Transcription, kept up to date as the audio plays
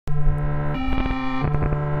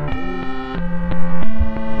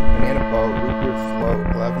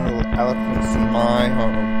my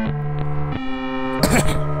home.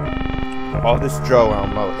 All this Joe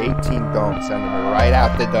Elmo, 18 don't, sending her right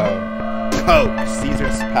out the door. Coke,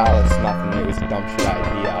 Caesar's Palace, nothing new, it's a dumb shit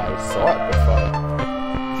idea, I saw it before.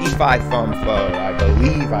 V5 foam foe, I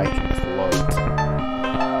believe I can float.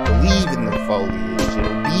 Believe in the foliage,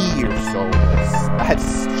 it'll be your solace. That's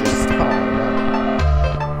just how I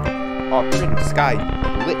know. Oh, pretty sky,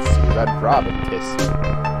 glitzy, red robin kiss me.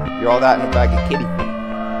 You're all that in a bag of kitty feet.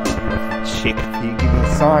 Chickpea, give me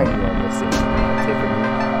a sign you are missing, Tiffany.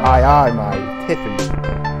 Aye, my Tiffany.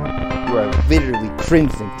 You are literally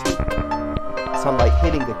crimson to me. Sunlight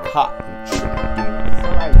hitting the cotton tree. Give me a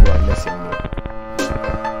sign you are missing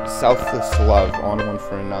me. Selfless love on one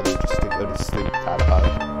for another just to go to sleep, that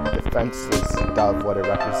hug. Defenseless dove, what it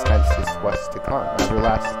represents is what's to come.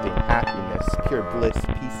 Everlasting happiness, pure bliss,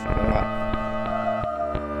 peace, and love.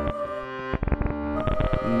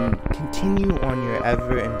 Continue on your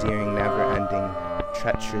ever-endearing, never-ending,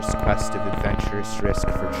 treacherous quest of adventurous risk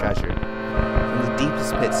for treasure. In the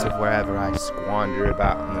deepest pits of wherever I squander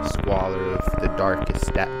about in the squalor of the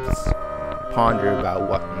darkest depths, ponder about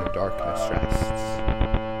what in the darkness rests.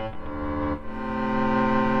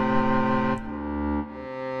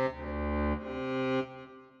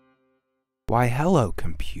 Why hello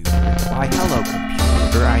computer, why hello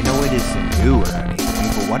computer, I know it isn't new or anything,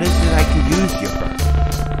 but what is it I can use you for?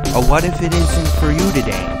 Or what if it isn't for you to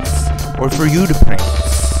dance, or for you to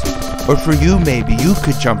prance, or for you maybe you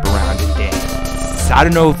could jump around and dance. I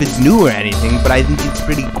don't know if it's new or anything, but I think it's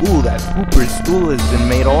pretty cool that Pooper's stool has been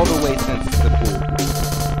made all the way since the pool.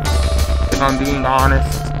 If I'm being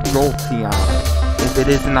honest, guilty on it. If it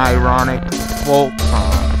isn't ironic, folk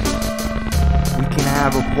on. We can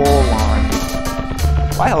have a poll on.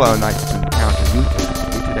 Why hello, nice to encounter you today.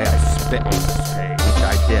 Today I spit on this page.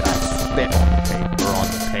 I did, I spit on the paper on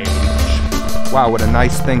the page. Wow, what a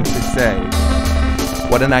nice thing to say.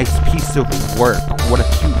 What a nice piece of work. What a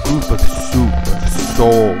cute group of soup, of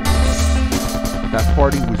souls. That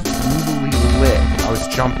party was brutally lit. I was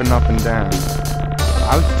jumping up and down.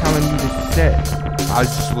 I was telling you to sit. I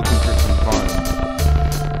was just looking for some fun.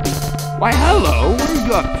 Why hello, what are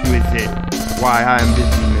you up to, is it? Why, I am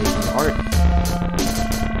busy making art.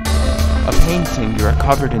 A painting, you are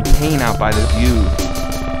covered in paint out by the view.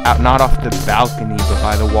 Out not off the balcony, but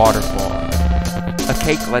by the waterfall. A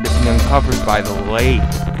cake let it be uncovered by the lake.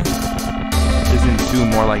 Isn't 2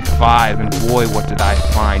 more like 5, and boy, what did I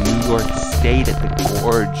find. New York State at the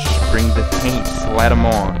gorge. Bring the paints, let 'em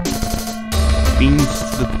on.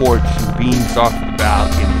 Beans to the porch and beans off the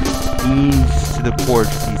balcony. Beans to the porch,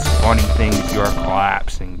 these funny things you are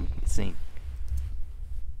collapsing. St.